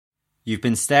You've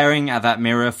been staring at that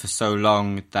mirror for so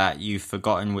long that you've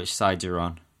forgotten which side you're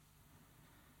on.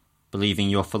 Believing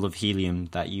you're full of helium,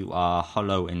 that you are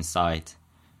hollow inside.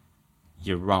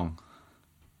 You're wrong.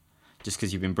 Just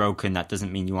because you've been broken, that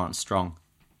doesn't mean you aren't strong.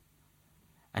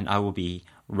 And I will be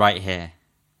right here,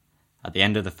 at the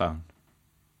end of the phone.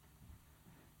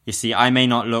 You see, I may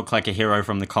not look like a hero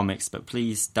from the comics, but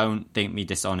please don't think me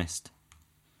dishonest.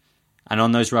 And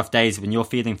on those rough days when you're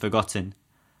feeling forgotten,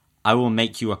 I will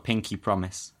make you a pinky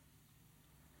promise.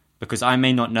 Because I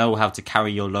may not know how to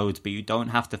carry your load, but you don't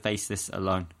have to face this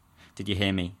alone. Did you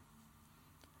hear me?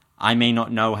 I may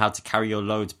not know how to carry your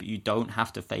load, but you don't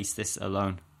have to face this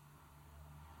alone.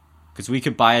 Because we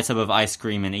could buy a tub of ice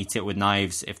cream and eat it with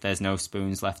knives if there's no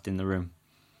spoons left in the room.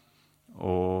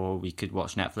 Or we could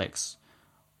watch Netflix.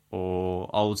 Or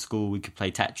old school, we could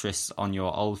play Tetris on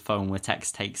your old phone where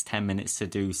text takes 10 minutes to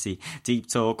do. See, deep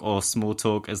talk or small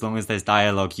talk, as long as there's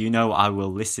dialogue, you know I will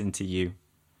listen to you.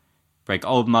 Break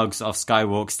old mugs off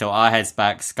skywalks, tilt our heads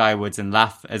back skywards and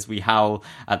laugh as we howl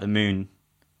at the moon.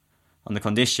 On the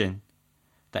condition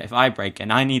that if I break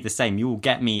and I need the same, you will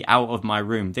get me out of my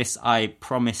room. This I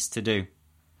promise to do.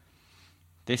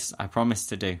 This I promise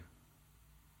to do.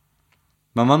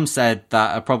 My mum said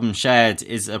that a problem shared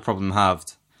is a problem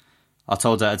halved. I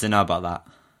told her I didn't know about that.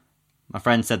 My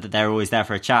friend said that they were always there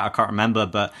for a chat, I can't remember,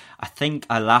 but I think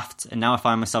I laughed, and now I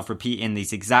find myself repeating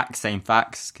these exact same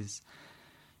facts, because,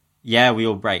 yeah, we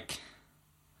all break.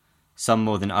 Some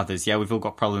more than others. Yeah, we've all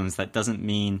got problems. That doesn't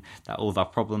mean that all of our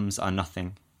problems are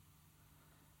nothing.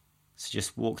 So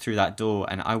just walk through that door,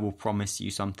 and I will promise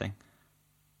you something.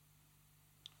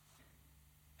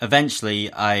 Eventually,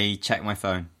 I check my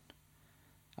phone.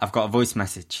 I've got a voice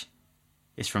message.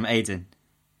 It's from Aiden.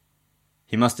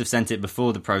 He must have sent it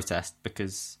before the protest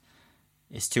because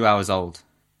it's 2 hours old.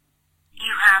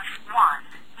 You have one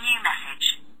new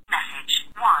message. Message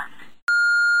 1.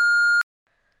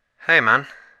 Hey man.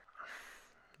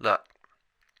 Look.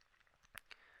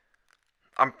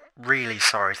 I'm really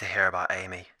sorry to hear about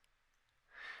Amy.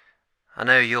 I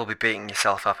know you'll be beating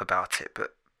yourself up about it,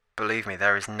 but believe me,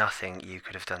 there is nothing you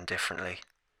could have done differently.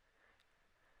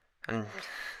 And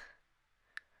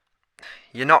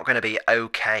you're not going to be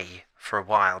okay for a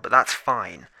while, but that's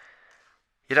fine.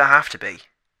 You don't have to be.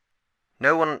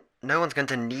 No one's going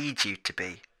to need you to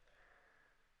be.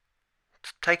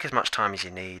 Just take as much time as you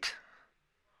need.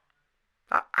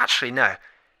 Actually, no.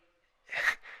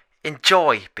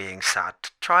 Enjoy being sad.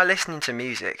 Try listening to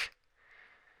music.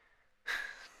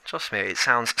 Trust me, it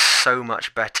sounds so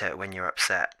much better when you're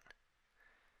upset.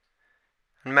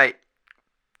 And mate,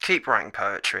 keep writing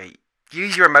poetry.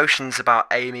 Use your emotions about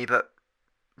Amy, but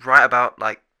write about,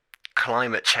 like,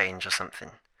 climate change or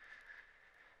something.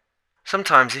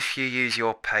 Sometimes if you use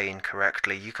your pain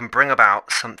correctly, you can bring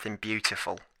about something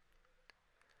beautiful.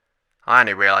 I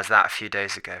only realised that a few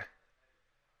days ago.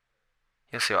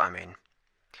 You'll see what I mean.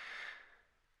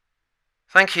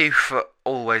 Thank you for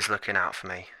always looking out for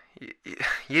me.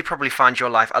 You'd probably find your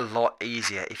life a lot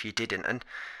easier if you didn't, and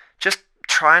just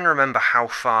try and remember how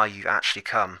far you've actually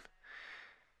come.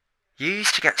 You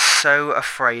used to get so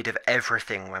afraid of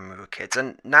everything when we were kids,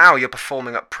 and now you're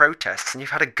performing at protests and you've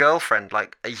had a girlfriend,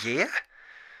 like, a year?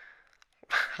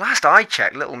 Last I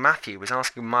checked, little Matthew was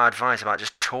asking my advice about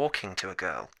just talking to a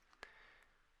girl.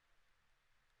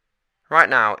 Right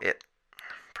now, it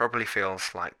probably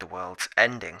feels like the world's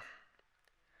ending.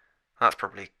 That's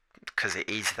probably because it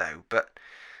is, though, but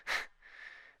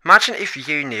imagine if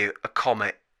you knew a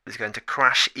comet was going to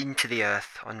crash into the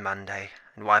Earth on Monday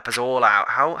and wipe us all out.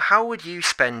 How would you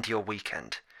spend your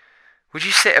weekend? Would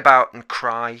you sit about and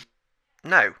cry?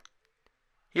 No.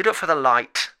 You'd look for the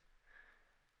light.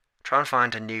 Try and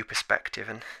find a new perspective.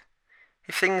 And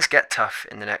if things get tough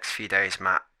in the next few days,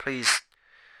 Matt, please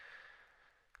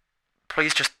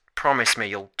just promise me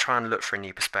you'll try and look for a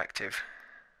new perspective.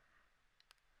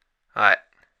 Alright.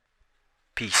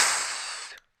 Peace.